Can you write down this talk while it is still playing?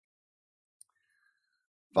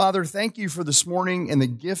Father, thank you for this morning and the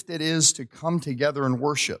gift it is to come together and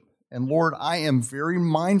worship. And Lord, I am very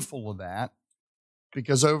mindful of that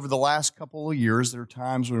because over the last couple of years, there are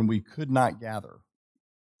times when we could not gather.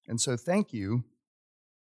 And so thank you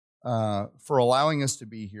for allowing us to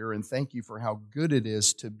be here, and thank you for how good it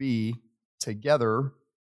is to be together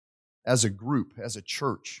as a group, as a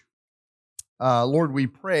church. Lord, we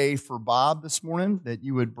pray for Bob this morning, that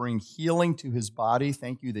you would bring healing to his body.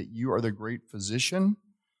 Thank you that you are the great physician.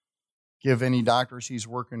 Give any doctors he's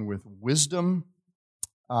working with wisdom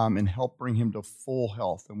and help bring him to full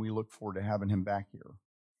health. And we look forward to having him back here.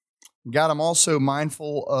 God, I'm also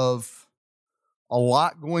mindful of a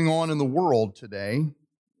lot going on in the world today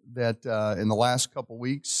that in the last couple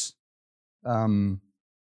weeks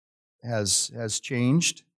has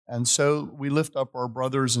changed. And so we lift up our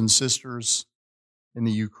brothers and sisters in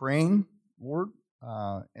the Ukraine, Lord,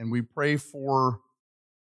 and we pray for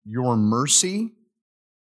your mercy.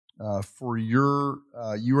 For you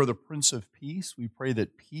are the Prince of Peace. We pray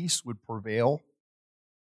that peace would prevail.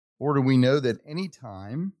 Lord, and we know that any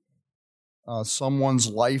time someone's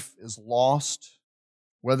life is lost,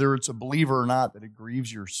 whether it's a believer or not, that it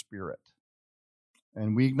grieves your spirit.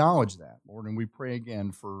 And we acknowledge that, Lord, and we pray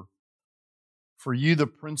again for you, the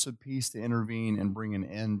Prince of Peace, to intervene and bring an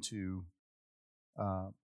end to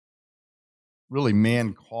really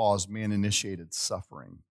man-caused, man-initiated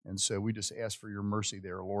suffering. And so we just ask for your mercy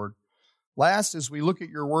there, Lord. Last, as we look at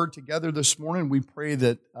your word together this morning, we pray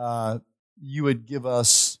that you would give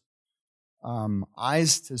us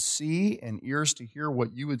eyes to see and ears to hear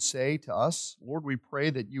what you would say to us. Lord, we pray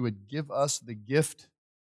that you would give us the gift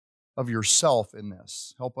of yourself in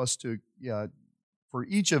this. Help us to, for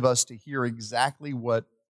each of us to hear exactly what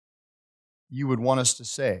you would want us to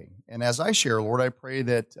say. And as I share, Lord, I pray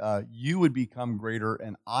that you would become greater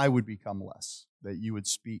and I would become less, that you would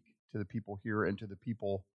speak to the people here and to the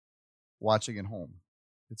people watching at home.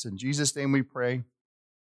 It's in Jesus' name we pray.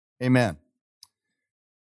 Amen.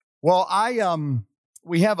 Well,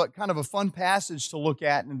 we have a kind of a fun passage to look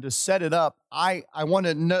at, and to set it up, I want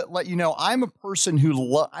to let you know I'm a person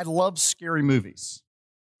who I love scary movies.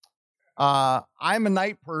 I'm a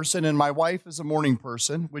night person, and my wife is a morning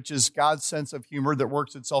person, which is God's sense of humor that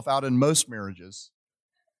works itself out in most marriages.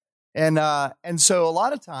 And so a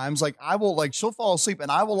lot of times, she'll fall asleep,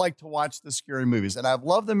 and I will like to watch the scary movies, and I've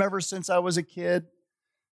loved them ever since I was a kid.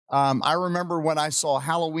 I remember when I saw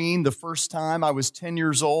Halloween the first time. I was 10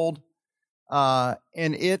 years old, and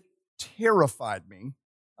it terrified me.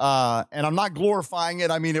 And I'm not glorifying it.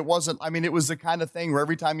 It was the kind of thing where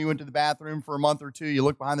every time you went to the bathroom for a month or two, you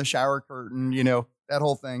look behind the shower curtain, that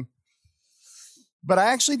whole thing. But I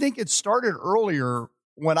actually think it started earlier.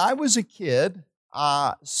 When I was a kid,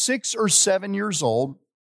 6 or 7 years old,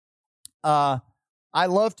 I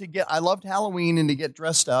loved Halloween and to get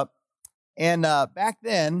dressed up. And back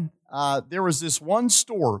then, there was this one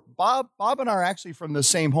store. Bob and I are actually from the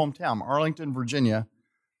same hometown, Arlington, Virginia.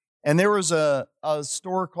 And there was a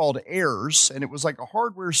store called Ayers, and it was like a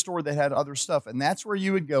hardware store that had other stuff. And that's where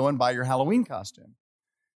you would go and buy your Halloween costume.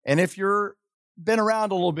 And if you're been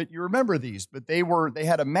around a little bit, you remember these. But they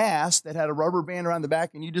had a mask that had a rubber band around the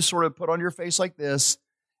back, and you just sort of put on your face like this.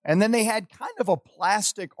 And then they had kind of a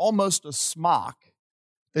plastic, almost a smock,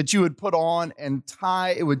 that you would put on and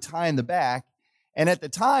tie. It would tie in the back. And at the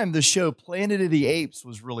time, the show Planet of the Apes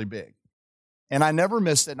was really big. And I never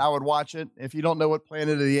missed it, and I would watch it. If you don't know what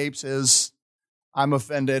Planet of the Apes is, I'm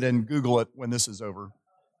offended, and Google it when this is over.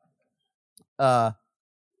 So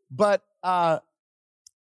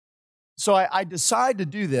I decided to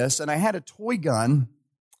do this, and I had a toy gun,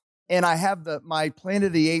 and I have my Planet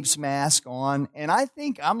of the Apes mask on, and I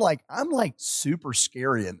think I'm like super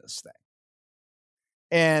scary in this thing.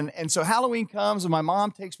 And so Halloween comes, and my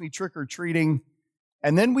mom takes me trick-or-treating.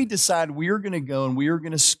 And then we decide we are going to go and we are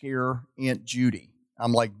going to scare Aunt Judy.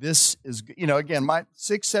 I'm like, this is, again, my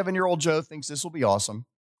 6, 7-year-old Joe thinks this will be awesome.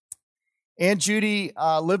 Aunt Judy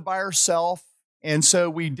lived by herself. And so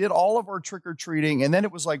we did all of our trick-or-treating. And then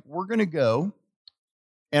it was like, we're going to go.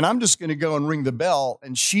 And I'm just going to go and ring the bell.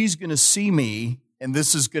 And she's going to see me. And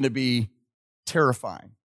this is going to be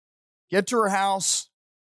terrifying. Get to her house.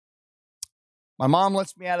 My mom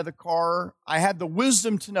lets me out of the car. I had the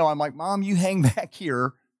wisdom to know. I'm like, Mom, you hang back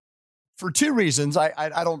here for 2 reasons.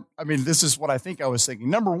 This is what I think I was thinking.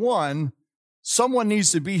 Number one, someone needs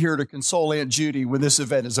to be here to console Aunt Judy when this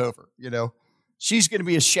event is over. She's going to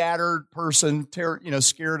be a shattered person,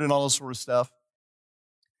 scared and all this sort of stuff.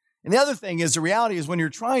 And the other thing is, the reality is when you're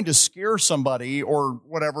trying to scare somebody or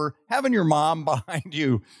whatever, having your mom behind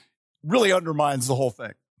you really undermines the whole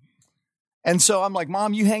thing. And so I'm like,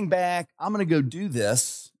 Mom, you hang back. I'm going to go do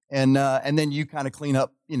this. and then you kind of clean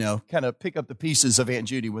up, kind of pick up the pieces of Aunt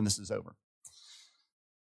Judy when this is over.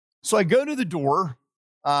 So I go to the door.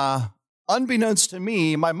 Unbeknownst to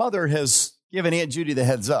me, my mother has given Aunt Judy the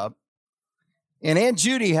heads up, and Aunt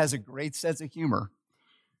Judy has a great sense of humor.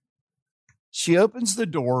 She opens the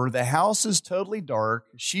door. The house is totally dark.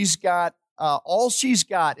 She's got, all she's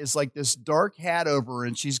got is like this dark hat over her,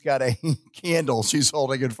 and she's got a candle she's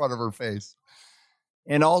holding in front of her face.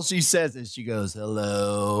 And all she says is, she goes,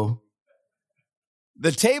 "Hello."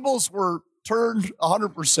 The tables were turned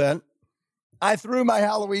 100%. I threw my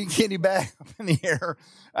Halloween candy bag up in the air.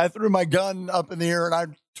 I threw my gun up in the air, and I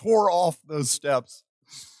tore off those steps.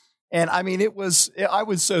 And I mean, I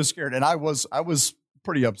was so scared, and I was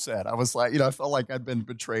pretty upset. I was like, I felt like I'd been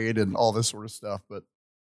betrayed and all this sort of stuff. But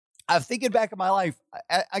I'm thinking back in my life,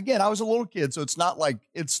 again, I was a little kid, so it's not like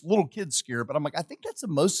it's little kid scared, but I'm like, I think that's the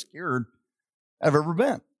most scared I've ever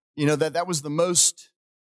been. That was the most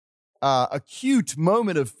acute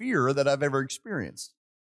moment of fear that I've ever experienced.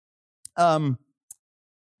 What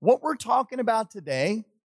we're talking about today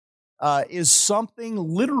is something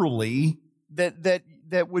literally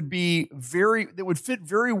that would fit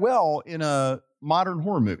very well in a modern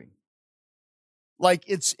horror movie. Like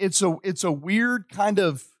it's a weird kind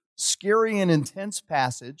of scary and intense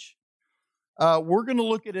passage. We're going to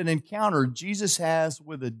look at an encounter Jesus has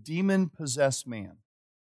with a demon-possessed man.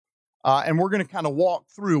 And we're going to kind of walk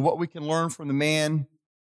through what we can learn from the man,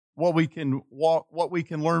 what we can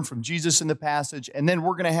learn from Jesus in the passage, and then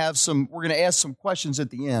we're going to ask some questions at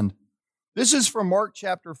the end. This is from Mark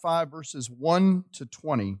chapter 5, verses 1 to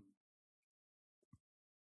 20.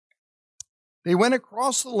 They went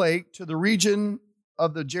across the lake to the region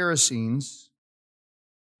of the Gerasenes.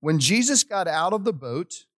 When Jesus got out of the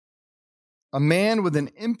boat, a man with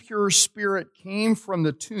an impure spirit came from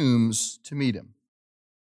the tombs to meet him.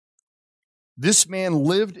 This man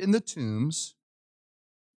lived in the tombs,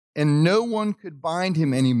 and no one could bind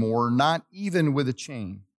him anymore, not even with a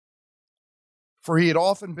chain. For he had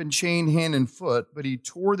often been chained hand and foot, but he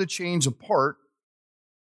tore the chains apart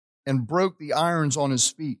and broke the irons on his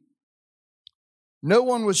feet. No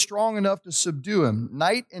one was strong enough to subdue him.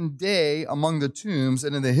 Night and day among the tombs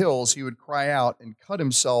and in the hills he would cry out and cut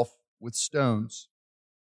himself with stones.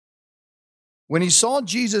 When he saw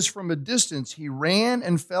Jesus from a distance, he ran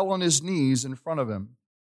and fell on his knees in front of him.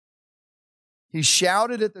 He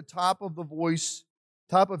shouted at the top of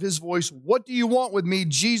his voice, "What do you want with me,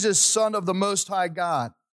 Jesus, Son of the Most High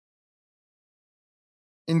God?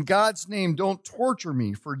 In God's name, don't torture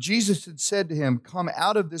me." For Jesus had said to him, "Come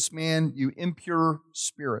out of this man, you impure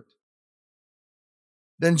spirit."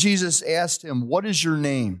 Then Jesus asked him, "What is your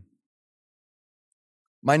name?"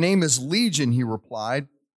 "My name is Legion," he replied,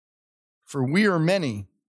 "for we are many."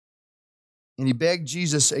 And he begged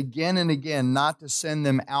Jesus again and again not to send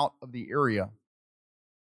them out of the area.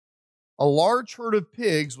 A large herd of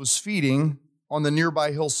pigs was feeding on the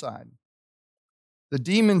nearby hillside. The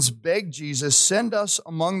demons begged Jesus, "Send us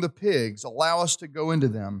among the pigs, allow us to go into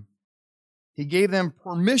them." He gave them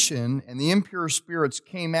permission, and the impure spirits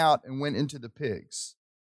came out and went into the pigs.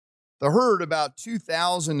 The herd, about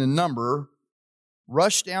 2,000 in number,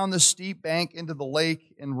 rushed down the steep bank into the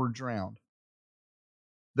lake and were drowned.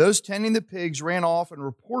 Those tending the pigs ran off and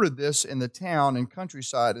reported this in the town and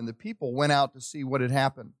countryside, and the people went out to see what had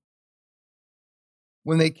happened.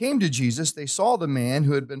 When they came to Jesus, they saw the man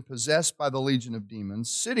who had been possessed by the legion of demons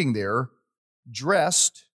sitting there,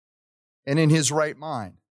 dressed and in his right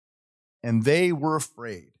mind, and they were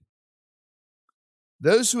afraid.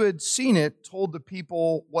 Those who had seen it told the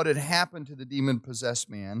people what had happened to the demon-possessed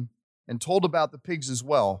man and told about the pigs as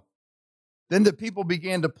well. Then the people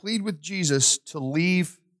began to plead with Jesus to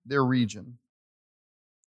leave their region.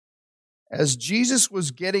 As Jesus was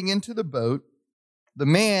getting into the boat, the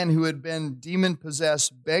man who had been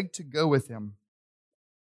demon-possessed begged to go with him.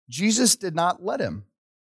 Jesus did not let him,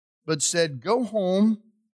 but said, "Go home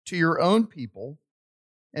to your own people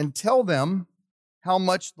and tell them how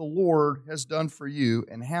much the Lord has done for you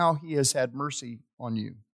and how he has had mercy on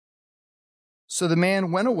you." So the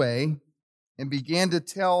man went away and began to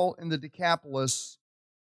tell in the Decapolis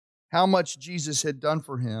how much Jesus had done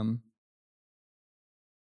for him,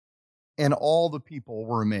 and all the people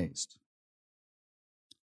were amazed.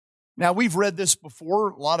 Now, we've read this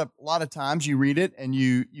before. A lot of times you read it and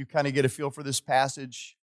you kind of get a feel for this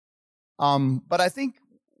passage. But I think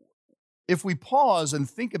if we pause and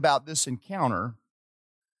think about this encounter,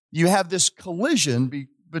 you have this collision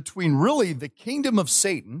between really the kingdom of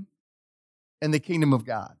Satan and the kingdom of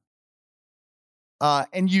God.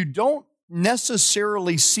 And you don't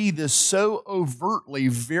necessarily see this so overtly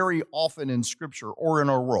very often in Scripture or in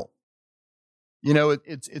our world. You know,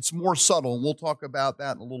 it's more subtle, and we'll talk about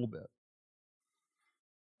that in a little bit.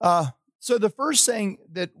 So the first thing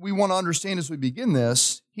that we want to understand as we begin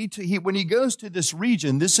this, when he goes to this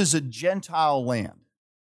region, this is a Gentile land.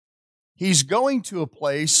 He's going to a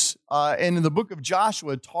place, and in the book of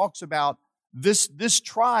Joshua, it talks about this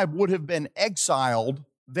tribe would have been exiled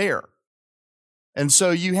there. And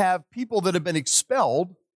so you have people that have been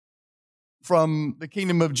expelled from the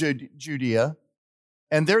kingdom of Judea,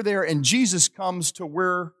 and they're there, and Jesus comes to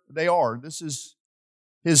where they are. This is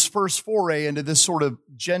his first foray into this sort of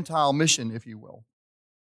Gentile mission, if you will.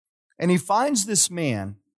 And he finds this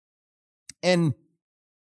man, and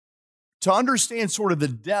to understand sort of the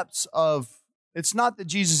depths of, it's not that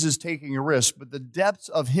Jesus is taking a risk, but the depths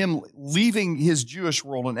of him leaving his Jewish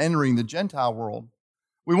world and entering the Gentile world,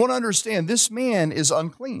 we want to understand this man is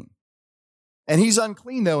unclean. And he's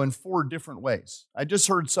unclean, though, in 4 different ways. I just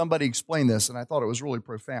heard somebody explain this, and I thought it was really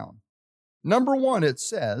profound. Number 1, it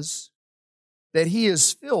says that he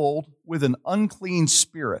is filled with an unclean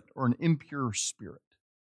spirit or an impure spirit.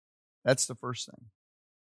 That's the first thing.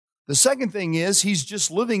 The second thing is he's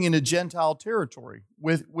just living in a Gentile territory,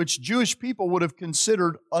 which Jewish people would have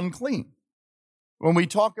considered unclean. When we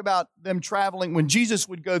talk about them traveling, when Jesus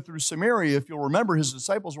would go through Samaria, if you'll remember, his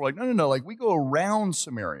disciples were like, no, like we go around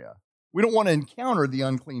Samaria. We don't want to encounter the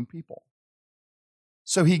unclean people.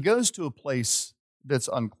 So he goes to a place that's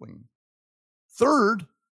unclean. Third,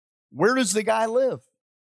 where does the guy live?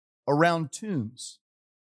 Around tombs.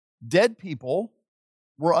 Dead people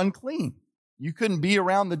were unclean. You couldn't be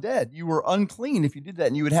around the dead. You were unclean if you did that,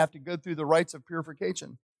 and you would have to go through the rites of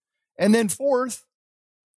purification. And then fourth,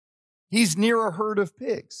 he's near a herd of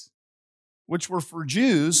pigs, which were for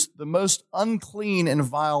Jews the most unclean and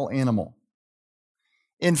vile animal.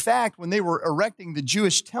 In fact, when they were erecting the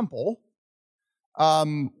Jewish temple,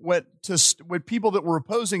 what people that were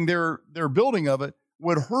opposing their building of it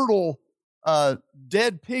would hurtle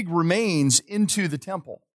dead pig remains into the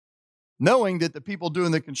temple, knowing that the people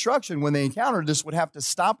doing the construction, when they encountered this, would have to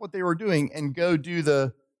stop what they were doing and go do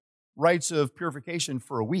the rites of purification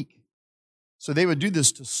for a week. So they would do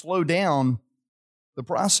this to slow down the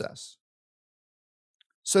process.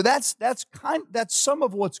 So that's some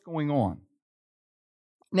of what's going on.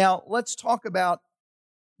 Now, let's talk about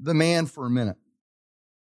the man for a minute.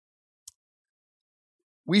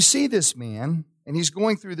 We see this man, and he's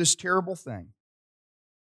going through this terrible thing.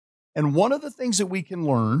 And one of the things that we can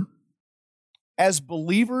learn as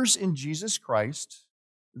believers in Jesus Christ,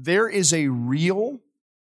 there is a real,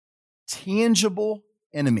 tangible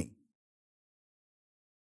enemy.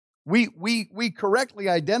 We correctly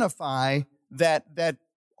identify that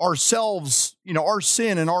ourselves, our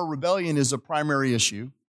sin and our rebellion is a primary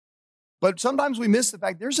issue. But sometimes we miss the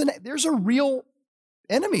fact there's a real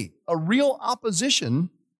enemy, a real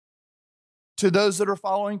opposition to those that are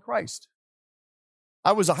following Christ.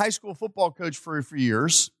 I was a high school football coach for a few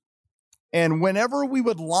years, and whenever we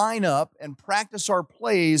would line up and practice our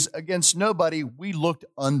plays against nobody, we looked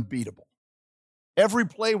unbeatable. Every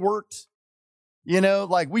play worked.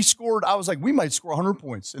 Like we scored, I was like, we might score 100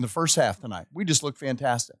 points in the first half tonight. We just looked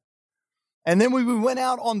fantastic. And then when we went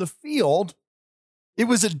out on the field, it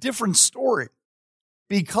was a different story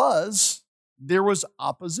because there was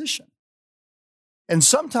opposition. And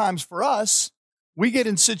sometimes for us, we get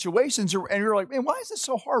in situations and you're like, man, why is this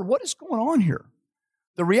so hard? What is going on here?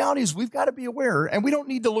 The reality is we've got to be aware, and we don't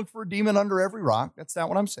need to look for a demon under every rock. That's not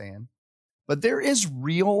what I'm saying. But there is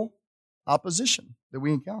real opposition that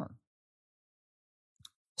we encounter.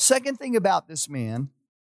 Second thing about this man,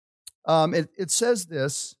 it says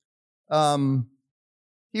this,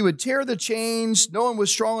 he would tear the chains. No one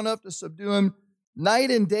was strong enough to subdue him.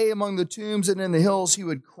 Night and day among the tombs and in the hills, he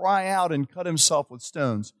would cry out and cut himself with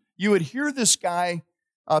stones. You would hear this guy.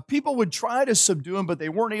 People would try to subdue him, but they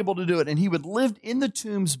weren't able to do it. And he would live in the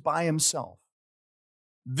tombs by himself.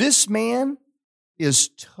 This man is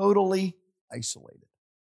totally isolated.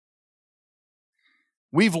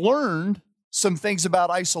 We've learned some things about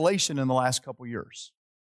isolation in the last couple years.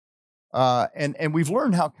 And we've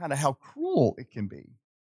learned how cruel it can be.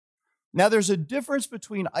 Now, there's a difference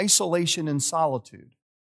between isolation and solitude.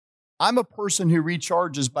 I'm a person who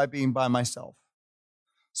recharges by being by myself.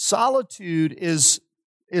 Solitude is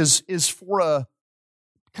for a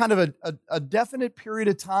kind of a definite period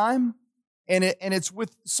of time, and it's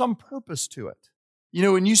with some purpose to it.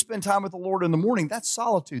 When you spend time with the Lord in the morning, that's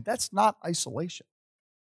solitude. That's not isolation.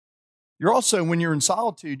 You're also, when you're in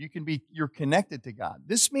solitude, you're connected to God.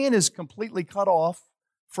 This man is completely cut off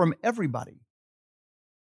from everybody.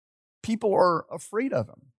 People are afraid of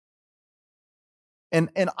him.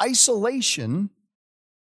 And isolation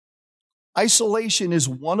Isolation is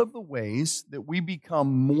one of the ways that we become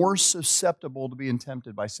more susceptible to being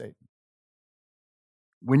tempted by Satan.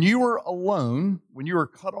 When you are alone, when you are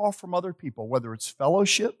cut off from other people, whether it's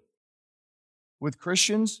fellowship with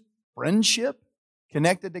Christians, friendship,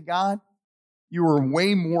 connected to God, you are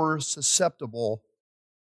way more susceptible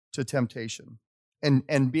to temptation. And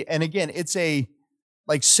again, it's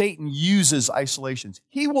like Satan uses isolations.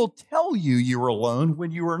 He will tell you you're alone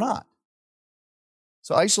when you are not.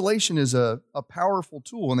 So isolation is a powerful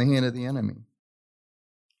tool in the hand of the enemy.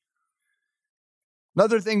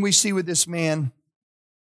 Another thing we see with this man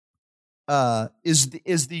is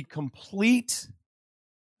the complete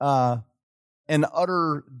and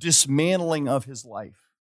utter dismantling of his life.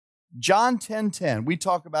 John 10:10, we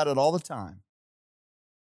talk about it all the time.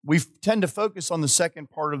 We tend to focus on the second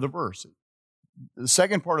part of the verse. The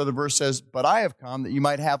second part of the verse says, "But I have come that you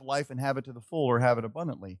might have life and have it to the full, or have it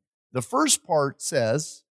abundantly." The first part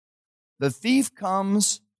says, "The thief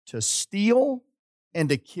comes to steal and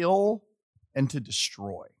to kill and to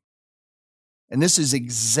destroy." And this is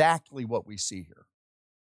exactly what we see here.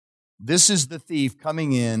 This is the thief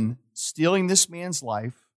coming in, stealing this man's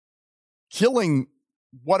life, killing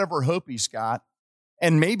whatever hope he's got,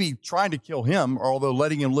 and maybe trying to kill him, or although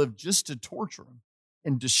letting him live just to torture him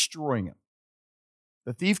and destroying him.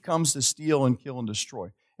 The thief comes to steal and kill and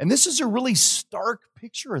destroy. And this is a really stark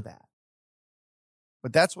picture of that.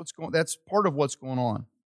 But that's part of what's going on.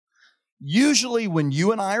 Usually when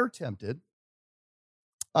you and I are tempted,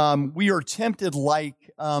 we are tempted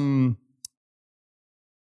like following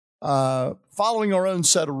our own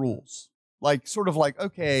set of rules. Like, sort of like,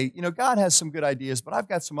 okay, God has some good ideas, but I've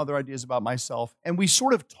got some other ideas about myself. And we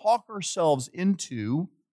sort of talk ourselves into,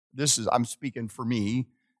 I'm speaking for me,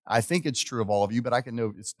 I think it's true of all of you, but I can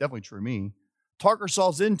know it's definitely true of me, talk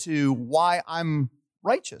ourselves into why I'm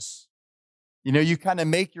righteous. You kind of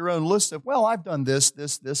make your own list of, well, I've done this,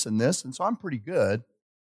 and this, and so I'm pretty good.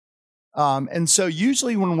 And so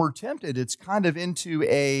usually when we're tempted, it's kind of into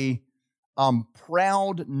a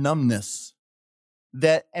proud numbness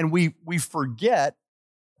and we forget,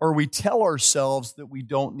 or we tell ourselves that we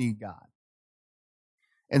don't need God.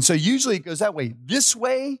 And so usually it goes that way. This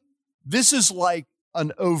is like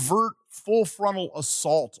an overt, full frontal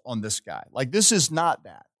assault on this guy. Like, this is not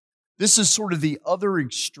that. This is sort of the other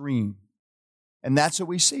extreme. And that's what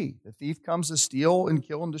we see. The thief comes to steal and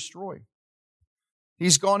kill and destroy.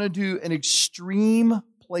 He's gone into an extreme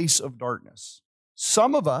place of darkness.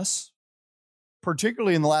 Some of us,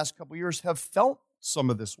 particularly in the last couple of years, have felt some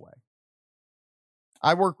of this way.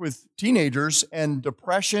 I work with teenagers, and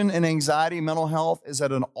depression and anxiety, mental health is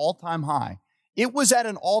at an all-time high. It was at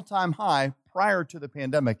an all-time high prior to the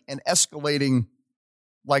pandemic and escalating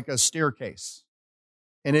like a staircase.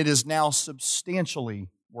 And it is now substantially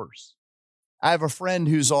worse. I have a friend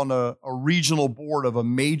who's on a regional board of a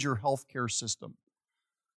major healthcare system.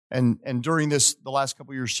 And during the last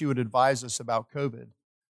couple of years, she would advise us about COVID.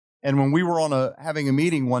 And when we were having a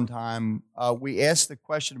meeting one time, we asked the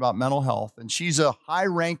question about mental health, and she's a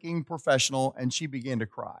high-ranking professional, and she began to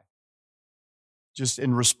cry just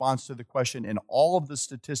in response to the question and all of the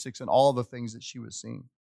statistics and all of the things that she was seeing.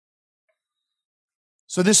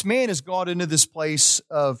 So this man has gone into this place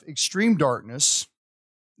of extreme darkness,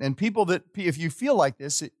 and people that, if you feel like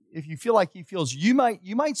this, if you feel like he feels, you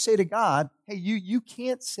might say to God, hey, you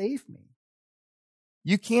can't save me.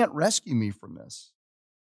 You can't rescue me from this.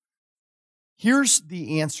 Here's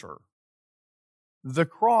the answer. The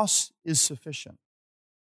cross is sufficient.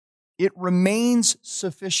 It remains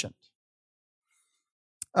sufficient.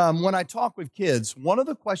 When I talk with kids, one of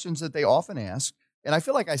the questions that they often ask, and I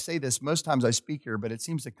feel like I say this most times I speak here, but it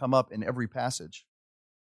seems to come up in every passage,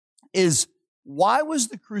 is why was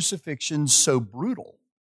the crucifixion so brutal?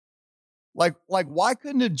 Like why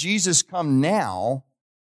couldn't Jesus come now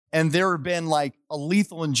and there have been like a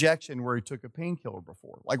lethal injection where he took a painkiller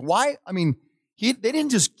before? Like why? I mean, they didn't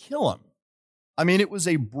just kill him. I mean, it was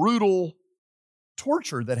a brutal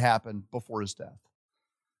torture that happened before his death.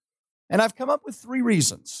 And I've come up with 3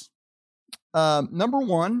 reasons. Number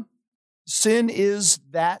 1, sin is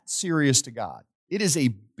that serious to God. It is a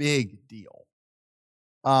big deal.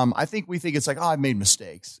 I think we think it's like, I've made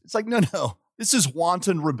mistakes. It's like, no. This is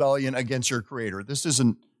wanton rebellion against your Creator. This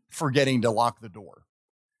isn't forgetting to lock the door.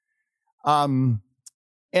 And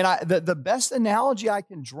the best analogy I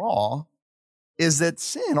can draw is that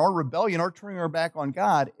sin, our rebellion, our turning our back on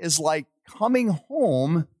God, is like coming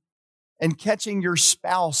home and catching your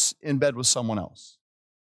spouse in bed with someone else.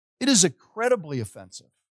 It is incredibly offensive.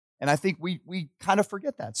 And I think we kind of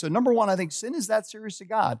forget that. So number 1, I think sin is that serious to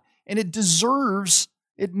God, and it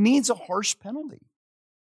needs a harsh penalty.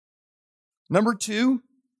 Number 2,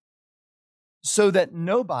 so that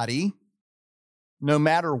nobody, no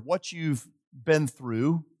matter what you've been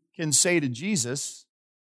through, can say to Jesus,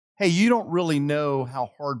 hey, you don't really know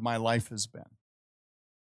how hard my life has been.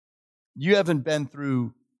 You haven't been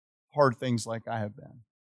through hard things like I have been.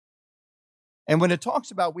 And when it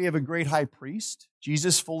talks about we have a great high priest,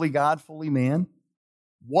 Jesus, fully God, fully man,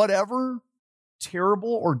 whatever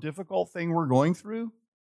terrible or difficult thing we're going through,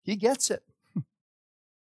 he gets it.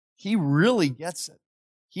 He really gets it.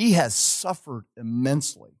 He has suffered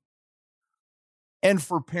immensely. And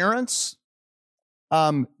for parents,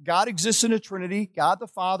 God exists in a Trinity, God the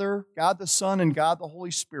Father, God the Son, and God the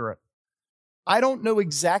Holy Spirit. I don't know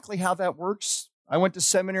exactly how that works. I went to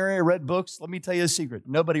seminary, I read books. Let me tell you a secret.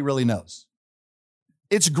 Nobody really knows.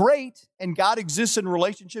 It's great, and God exists in a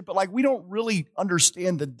relationship, but we don't really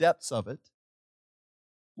understand the depths of it.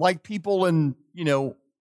 Like people in,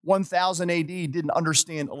 1000 AD didn't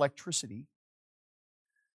understand electricity.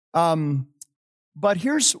 But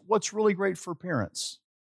here's what's really great for parents.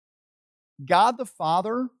 God the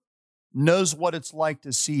Father knows what it's like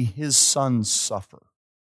to see his son suffer.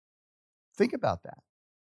 Think about that.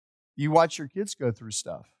 You watch your kids go through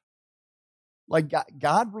stuff.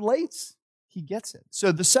 God relates. He gets it.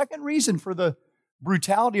 So the second reason for the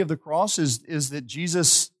brutality of the cross is that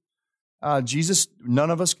Jesus, none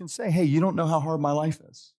of us can say, hey, you don't know how hard my life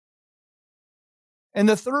is. And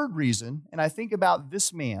the third reason, and I think about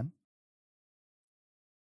this man,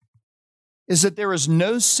 is that there is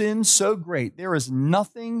no sin so great. There is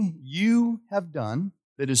nothing you have done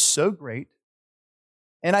that is so great.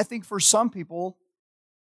 And I think for some people,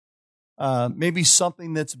 maybe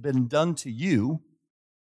something that's been done to you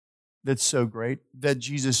that's so great that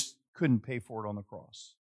Jesus couldn't pay for it on the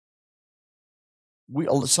cross.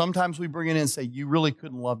 Sometimes we bring it in and say, you really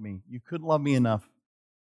couldn't love me. You couldn't love me enough.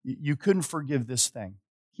 You couldn't forgive this thing.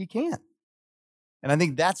 He can't. And I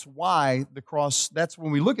think that's why the cross, that's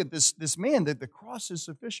when we look at this man, that the cross is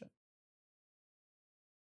sufficient.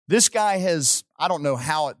 This guy has, I don't know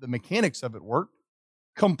how the mechanics of it work,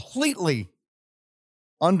 completely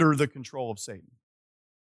under the control of Satan.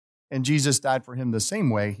 And Jesus died for him the same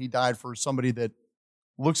way. He died for somebody that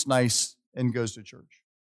looks nice and goes to church.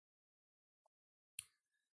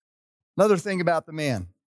 Another thing about the man,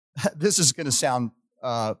 this is going to sound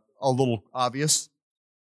a little obvious.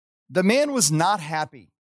 The man was not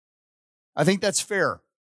happy. I think that's fair.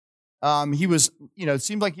 He was, it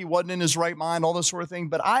seemed like he wasn't in his right mind, all this sort of thing.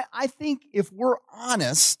 But I think if we're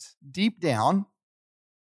honest deep down,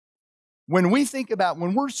 when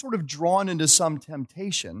we're sort of drawn into some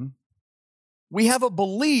temptation, we have a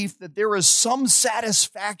belief that there is some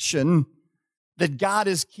satisfaction that God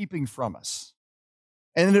is keeping from us.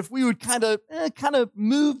 And if we would kind of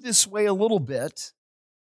move this way a little bit,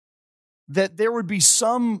 that there would be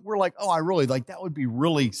we're like, oh, I really like, that would be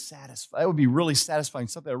really satisfying. That would be really satisfying,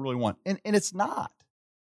 something I really want. And it's not.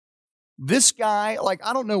 This guy,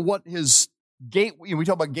 I don't know what his gateway, we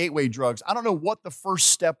talk about gateway drugs. I don't know what the first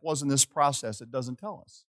step was in this process. It doesn't tell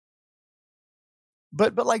us.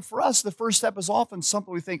 But for us, the first step is often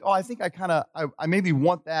something we think, oh, I think I maybe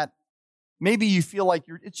want that. Maybe you feel like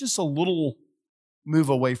it's just a little move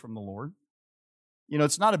away from the Lord.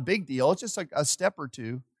 It's not a big deal. It's just like a step or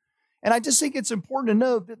two. And I just think it's important to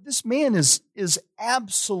know that this man is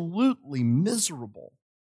absolutely miserable.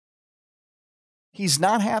 He's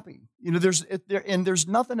not happy. There's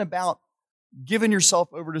nothing about giving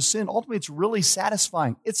yourself over to sin. Ultimately, it's really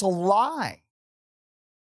satisfying. It's a lie.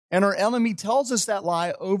 And our enemy tells us that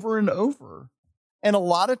lie over and over. And a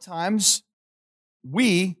lot of times,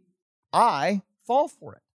 I fall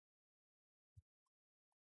for it.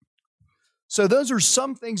 So those are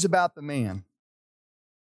some things about the man.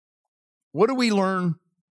 What do we learn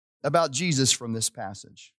about Jesus from this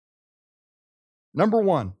passage? Number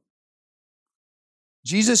one,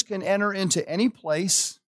 Jesus can enter into any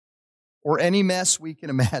place or any mess we can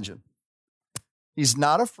imagine. He's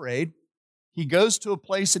not afraid. He goes to a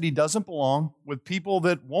place that he doesn't belong with people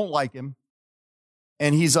that won't like him,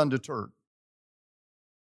 and he's undeterred.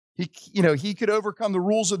 He could overcome the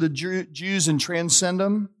rules of the Jews and transcend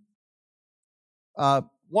them.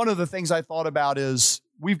 One of the things I thought about is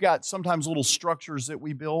we've got sometimes little structures that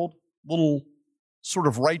we build, little sort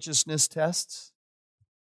of righteousness tests.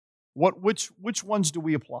 Which ones do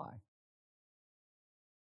we apply?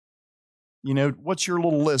 What's your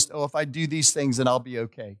little list? Oh, if I do these things, then I'll be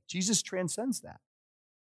okay. Jesus transcends that.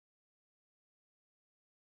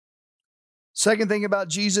 Second thing about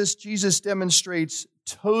Jesus demonstrates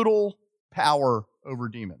total power over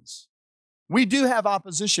demons. We do have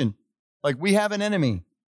opposition, we have an enemy.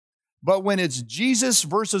 But when it's Jesus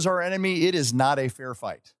versus our enemy, it is not a fair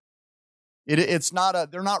fight.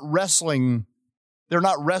 They're not wrestling They're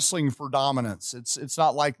not wrestling for dominance. It's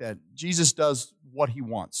not like that. Jesus does what he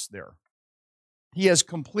wants there. He has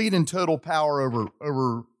complete and total power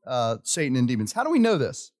over Satan and demons. How do we know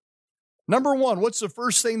this? Number one, what's the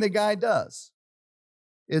first thing the guy does?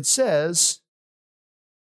 It says,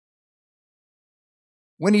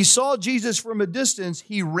 when he saw Jesus from a distance,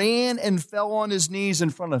 he ran and fell on his knees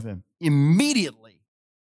in front of him. Immediately,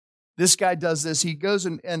 this guy does this. He goes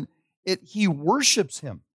and he worships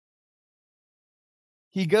him.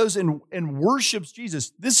 He goes and worships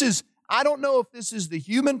Jesus. I don't know if this is the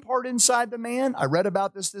human part inside the man. I read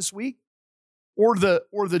about this week. Or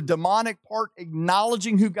the demonic part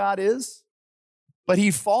acknowledging who God is. But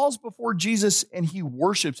he falls before Jesus and he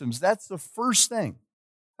worships him. So that's the first thing.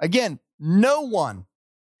 Again, no one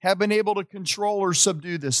have been able to control or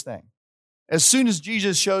subdue this thing. As soon as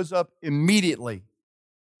Jesus shows up, immediately,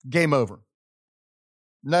 game over.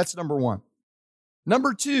 And that's number one.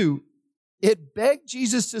 Number two, it begged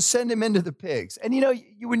Jesus to send him into the pigs. And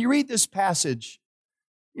when you read this passage,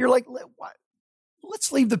 you're like,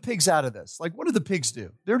 let's leave the pigs out of this. Like, what do the pigs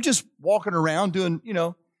do? They're just walking around doing,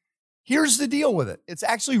 here's the deal with it. It's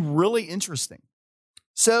actually really interesting.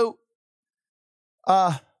 So,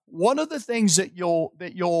 one of the things that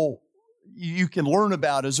you can learn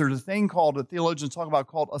about is there's a thing called, a theologians talk about,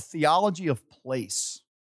 called a theology of place.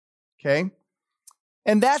 Okay?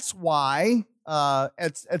 And that's why,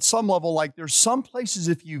 at some level, like there's some places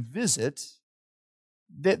if you visit,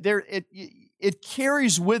 that it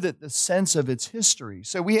carries with it the sense of its history.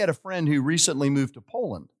 So we had a friend who recently moved to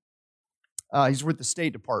Poland. He's with the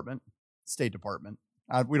State Department.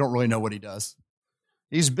 We don't really know what he does.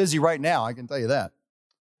 He's busy right now, I can tell you that.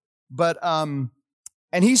 But, and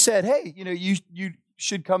he said, hey, you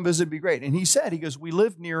should come visit, it'd be great. And he goes, we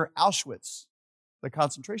live near Auschwitz, the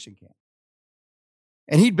concentration camp.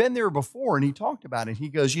 And he'd been there before, and he talked about it. He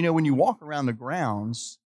goes, when you walk around the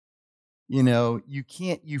grounds,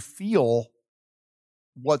 you feel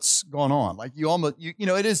what's going on. Like you almost,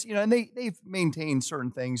 it is, and they've maintained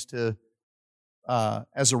certain things to,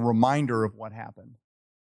 as a reminder of what happened.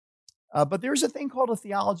 But there's a thing called a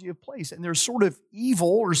theology of place, and there's sort of evil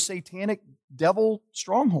or satanic devil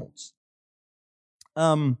strongholds.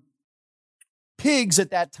 Pigs at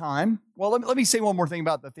that time. Well, let me say one more thing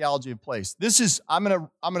about the theology of place. I'm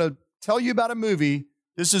gonna tell you about a movie.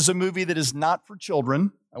 This is a movie that is not for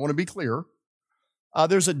children. I want to be clear.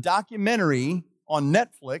 There's a documentary on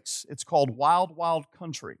Netflix. It's called Wild Wild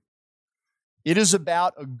Country. It is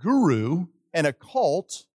about a guru and a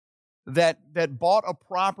cult that bought a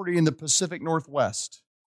property in the Pacific Northwest.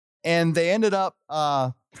 And they ended up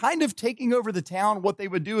kind of taking over the town. What they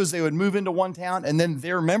would do is they would move into one town, and then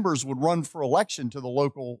their members would run for election to the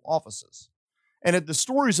local offices. And the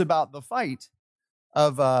story's about the fight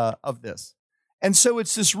of this. And so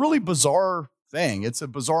it's this really bizarre thing. It's a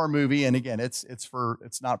bizarre movie, and again, it's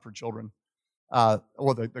not for children.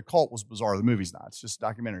 The cult was bizarre. The movie's not. It's just a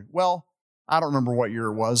documentary. Well, I don't remember what year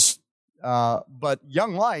it was, but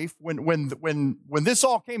Young Life, when this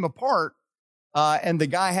all came apart, and the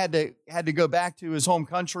guy had to go back to his home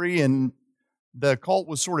country, and the cult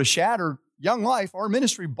was sort of shattered. Young Life, our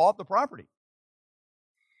ministry, bought the property,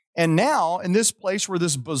 and now in this place where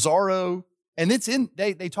this bizarro, and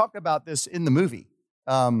they talk about this in the movie,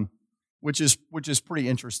 which is pretty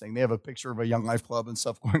interesting. They have a picture of a Young Life club and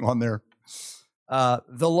stuff going on there.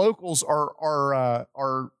 The locals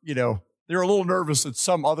are they're a little nervous that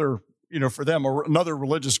some other, for them, or another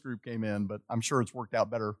religious group came in, but I'm sure it's worked out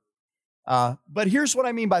better. But here's what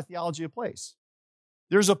I mean by theology of place.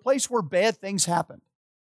 There's a place where bad things happened,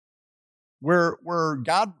 where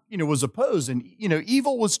God, was opposed, and,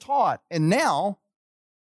 evil was taught. And now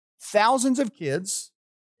thousands of kids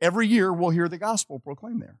every year will hear the gospel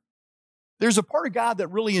proclaimed there. There's a part of God that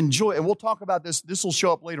really enjoys, and we'll talk about this. This will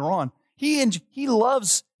show up later on. He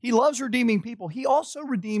loves redeeming people. He also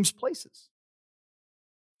redeems places.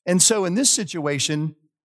 And so in this situation,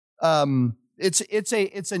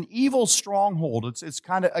 it's an evil stronghold. It's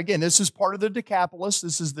kind of, again, this is part of the Decapolis.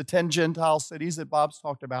 This is the 10 Gentile cities that Bob's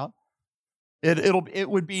talked about. It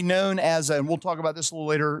would be known as, and we'll talk about this a little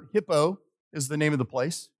later, Hippo is the name of the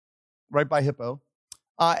place, right by Hippo.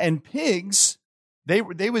 And pigs, they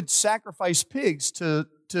would sacrifice pigs on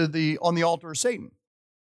the altar of Satan.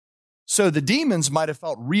 So the demons might have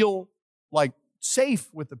felt real, like,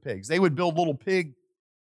 safe with the pigs. They would build little pig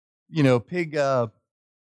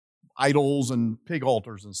idols and pig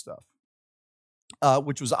altars and stuff,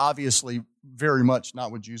 which was obviously very much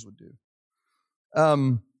not what Jews would do.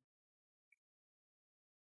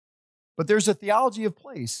 But there's a theology of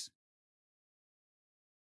place.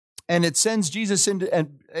 And it sends Jesus into,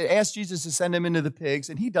 and asks Jesus to send him into the pigs,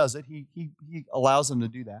 and he does it. He allows him to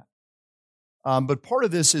do that. But part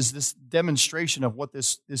of this is this demonstration of what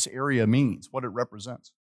this area means, what it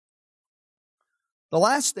represents. The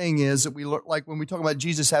last thing is that we look like when we talk about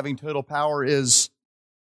Jesus having total power is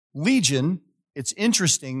Legion. It's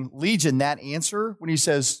interesting, Legion, that answer, when he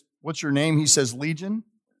says, what's your name? He says Legion.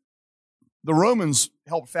 The Romans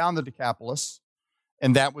helped found the Decapolis,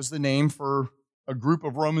 and that was the name for a group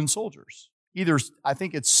of Roman soldiers. Either, I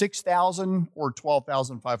think it's 6,000 or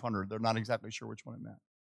 12,500. They're not exactly sure which one it meant.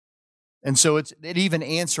 And so it even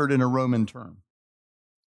answered in a Roman term.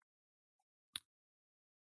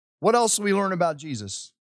 What else do we learn about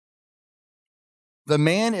Jesus? The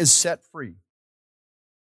man is set free.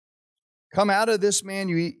 Come out of this man,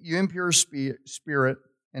 you impure spirit.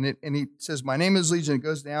 And he says, my name is Legion. It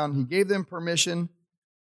goes down. He gave them permission.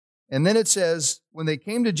 And then it says, when they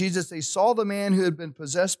came to Jesus, they saw the man who had been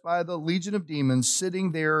possessed by the legion of demons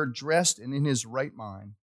sitting there dressed and in his right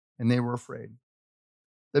mind. And they were afraid.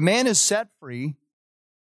 The man is set free.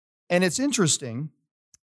 And it's interesting.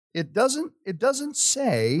 It doesn't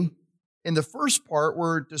say in the first part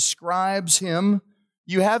where it describes him,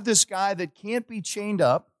 you have this guy that can't be chained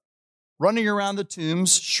up, running around the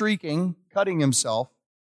tombs, shrieking, cutting himself.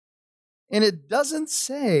 And it doesn't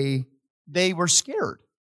say they were scared.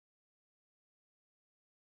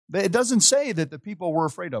 It doesn't say that the people were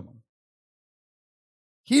afraid of him.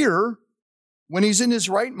 Here, when he's in his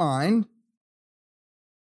right mind,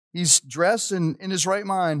 he's dressed and in his right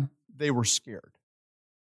mind, they were scared.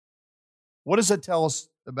 What does it tell us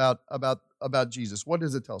about Jesus? What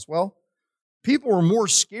does it tell us? Well, people were more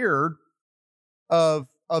scared of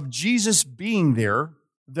Jesus being there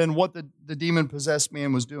than what the demon-possessed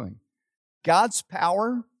man was doing. God's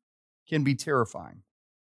power can be terrifying,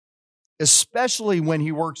 especially when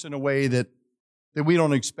he works in a way that we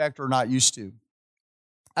don't expect or not used to.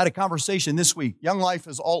 I had a conversation this week. Young Life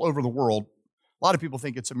is all over the world. A lot of people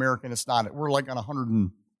think it's American. It's not. We're like on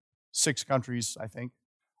 106 countries, I think.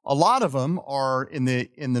 A lot of them are in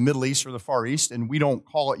the Middle East or the Far East, and we don't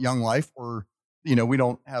call it Young Life, or we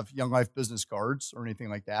don't have Young Life business cards or anything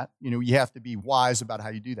like that. You have to be wise about how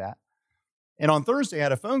you do that. And on Thursday, I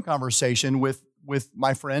had a phone conversation with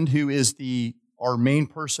my friend who is our main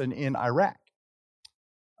person in Iraq.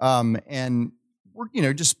 And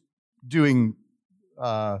we're, just doing,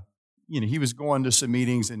 he was going to some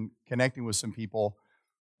meetings and connecting with some people.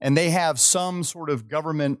 And they have some sort of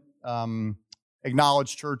government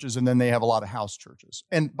acknowledged churches, and then they have a lot of house churches.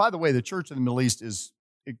 And by the way, the church in the Middle East is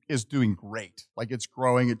doing great. Like, it's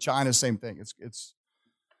growing. At China, same thing. It's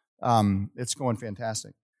going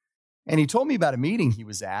fantastic. And he told me about a meeting he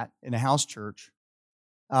was at in a house church.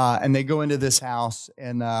 And they go into this house,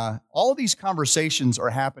 and all these conversations are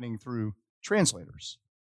happening through translators.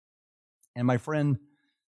 And my friend,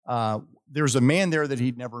 there's a man there that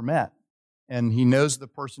he'd never met. And he knows the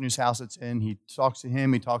person whose house it's in. He talks to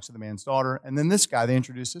him. He talks to the man's daughter. And then this guy, they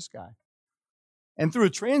introduce this guy. And through a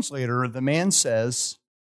translator, the man says,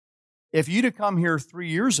 if you'd have come here 3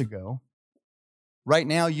 years ago, right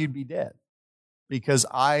now you'd be dead, because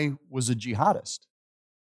I was a jihadist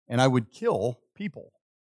and I would kill people.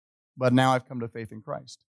 But now I've come to faith in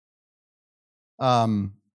Christ. That's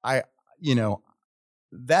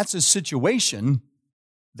a situation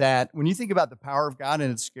that when you think about the power of God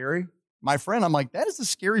and it's scary, my friend, I'm like, that is a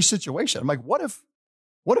scary situation. I'm like, what if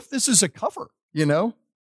this is a cover,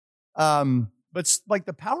 But like,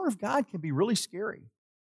 the power of God can be really scary.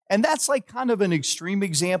 And that's like kind of an extreme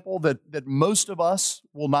example that most of us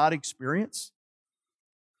will not experience.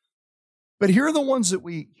 But here are the ones that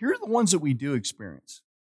we do experience.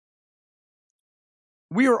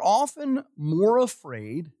 We are often more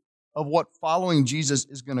afraid of what following Jesus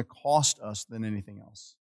is going to cost us than anything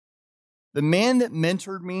else. The man that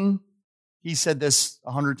mentored me, he said this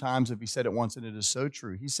 100 times if he said it once, and it is so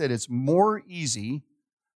true. He said it's more easy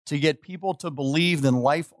to get people to believe in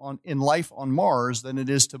life on Mars than it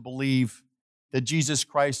is to believe that Jesus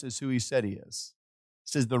Christ is who he said he is. He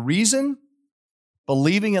says the reason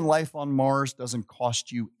believing in life on Mars doesn't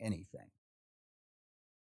cost you anything.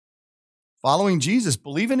 Following Jesus,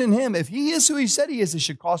 believing in him, if he is who he said he is, it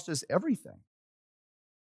should cost us everything.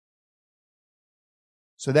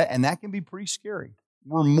 That can be pretty scary.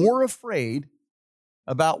 We're more afraid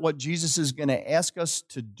about what Jesus is going to ask us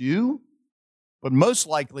to do, but most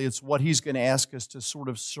likely it's what he's going to ask us to sort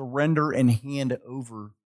of surrender and hand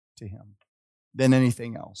over to him than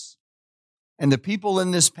anything else. And the people in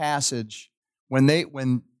this passage, when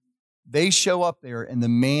they show up there and the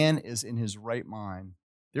man is in his right mind,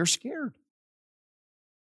 they're scared.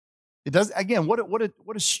 It does, again, what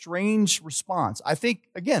a strange response. I think,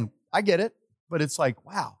 again, I get it, but it's like,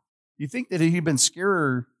 wow, you think that he'd been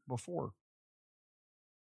scarier before.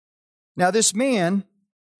 Now, this man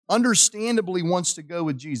understandably wants to go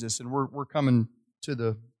with Jesus, and we're coming to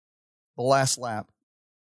the last lap.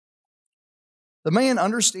 The man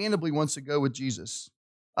understandably wants to go with Jesus.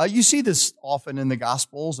 You see this often in the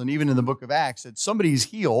Gospels and even in the book of Acts, that somebody's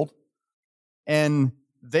healed, and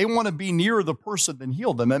they want to be nearer the person that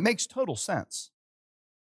healed them. It makes total sense.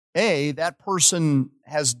 That person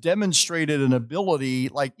has demonstrated an ability,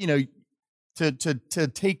 like, to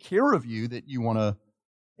take care of you that you want to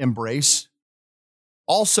embrace.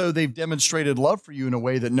 Also, they've demonstrated love for you in a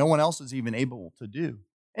way that no one else is even able to do.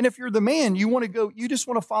 And if you're the man, you want to go, you just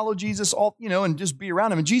want to follow Jesus and just be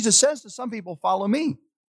around him. And Jesus says to some people, follow me.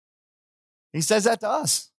 He says that to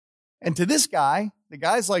us. And to this guy, the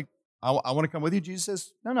guy's like, I want to come with you. Jesus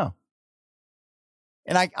says, no.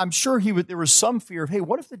 And I'm sure there was some fear of, hey,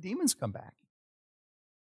 what if the demons come back?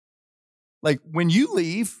 Like, when you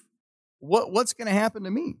leave, what's going to happen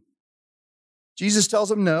to me? Jesus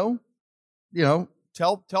tells him, no.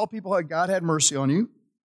 Tell people how God had mercy on you.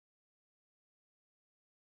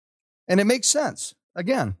 And it makes sense.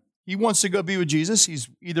 Again, he wants to go be with Jesus. He's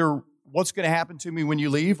either, what's going to happen to me when you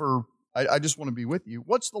leave, or I just want to be with you.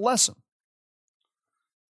 What's the lesson?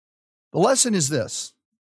 The lesson is this.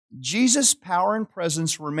 Jesus' power and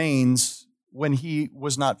presence remains when he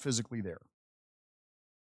was not physically there.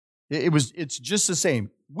 It's just the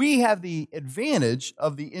same. We have the advantage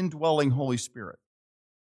of the indwelling Holy Spirit.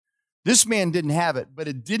 This man didn't have it, but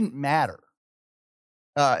it didn't matter.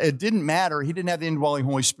 It didn't matter. He didn't have the indwelling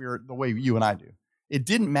Holy Spirit the way you and I do. It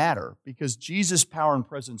didn't matter because Jesus' power and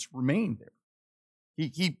presence remained there.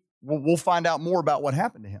 We'll find out more about what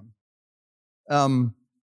happened to him.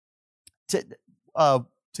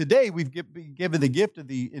 Today, we've been given the gift of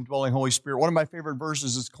the indwelling Holy Spirit. One of my favorite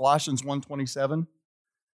verses is Colossians 1:27.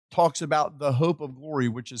 Talks about the hope of glory,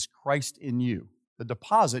 which is Christ in you, the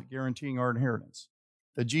deposit guaranteeing our inheritance,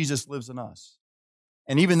 that Jesus lives in us.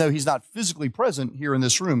 And even though he's not physically present here in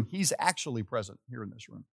this room, he's actually present here in this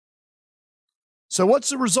room. So what's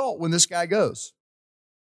the result when this guy goes?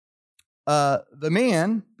 The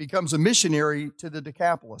man becomes a missionary to the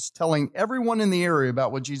Decapolis, telling everyone in the area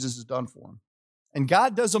about what Jesus has done for him. And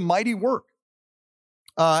God does a mighty work.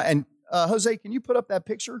 Jose, can you put up that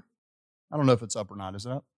picture? I don't know if it's up or not. Is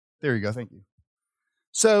it up? There you go. Thank you.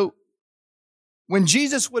 So when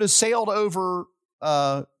Jesus would have sailed over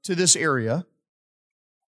to this area,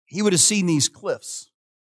 he would have seen these cliffs.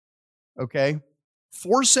 Okay?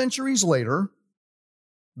 4 centuries later,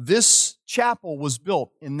 this chapel was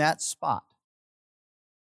built in that spot.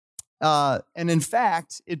 And in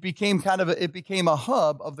fact, it became a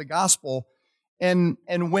hub of the gospel. And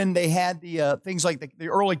when they had the things like the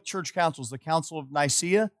early church councils, the Council of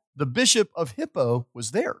Nicaea, the bishop of Hippo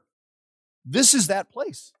was there. This is that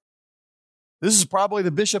place. This is probably the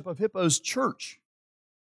bishop of Hippo's church.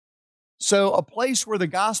 So a place where the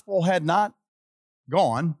gospel had not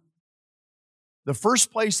gone. The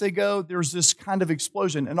first place they go, there's this kind of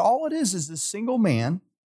explosion. And all it is this single man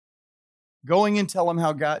going and telling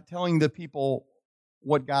the people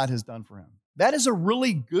what God has done for him. That is a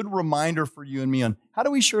really good reminder for you and me on how do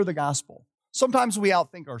we share the gospel. Sometimes we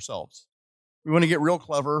outthink ourselves. We want to get real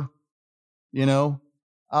clever,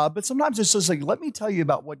 but sometimes it's just like, let me tell you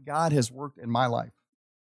about what God has worked in my life.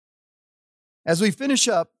 As we finish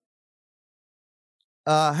up,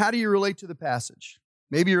 how do you relate to the passage?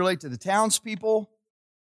 Maybe you relate to the townspeople,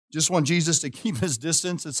 just want Jesus to keep his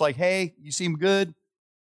distance. It's like, hey, you seem good.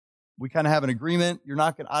 We kind of have an agreement.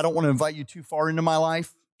 I don't want to invite you too far into my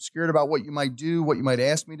life. Scared about what you might do, what you might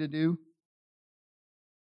ask me to do.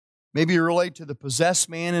 Maybe you relate to the possessed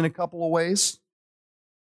man in a couple of ways.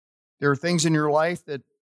 There are things in your life that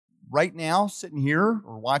right now, sitting here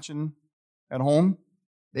or watching at home,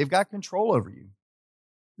 they've got control over you.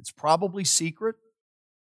 It's probably secret.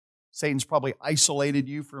 Satan's probably isolated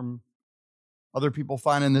you from other people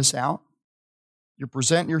finding this out. You're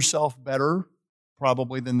presenting yourself better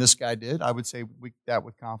probably than this guy did. I would say that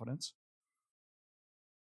with confidence.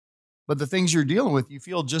 But the things you're dealing with, you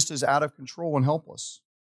feel just as out of control and helpless.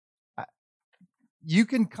 You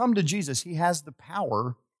can come to Jesus. He has the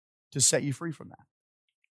power to set you free from that.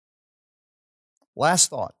 Last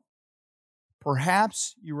thought.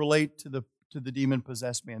 Perhaps you relate to the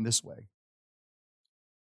demon-possessed man this way.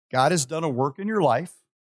 God has done a work in your life.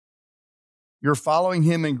 You're following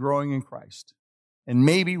him and growing in Christ. And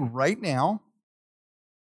maybe right now,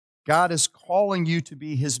 God is calling you to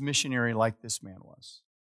be his missionary like this man was.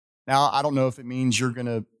 Now, I don't know if it means you're going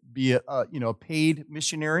to be a paid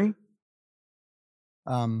missionary.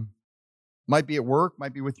 Might be at work,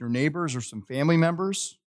 might be with your neighbors or some family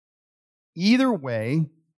members. Either way,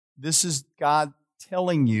 this is God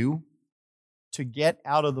telling you to get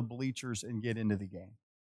out of the bleachers and get into the game.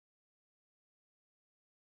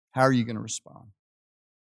 How are you going to respond?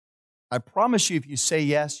 I promise you, if you say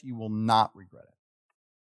yes, you will not regret it.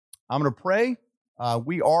 I'm going to pray.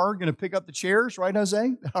 We are going to pick up the chairs, right,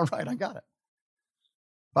 Jose? All right, I got it.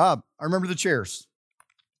 Bob, I remember the chairs.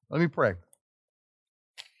 Let me pray.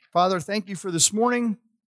 Father, thank you for this morning,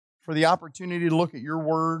 for the opportunity to look at your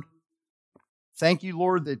word. Thank you,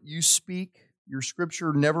 Lord, that you speak. Your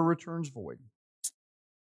scripture never returns void. In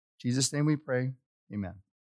Jesus' name we pray. Amen.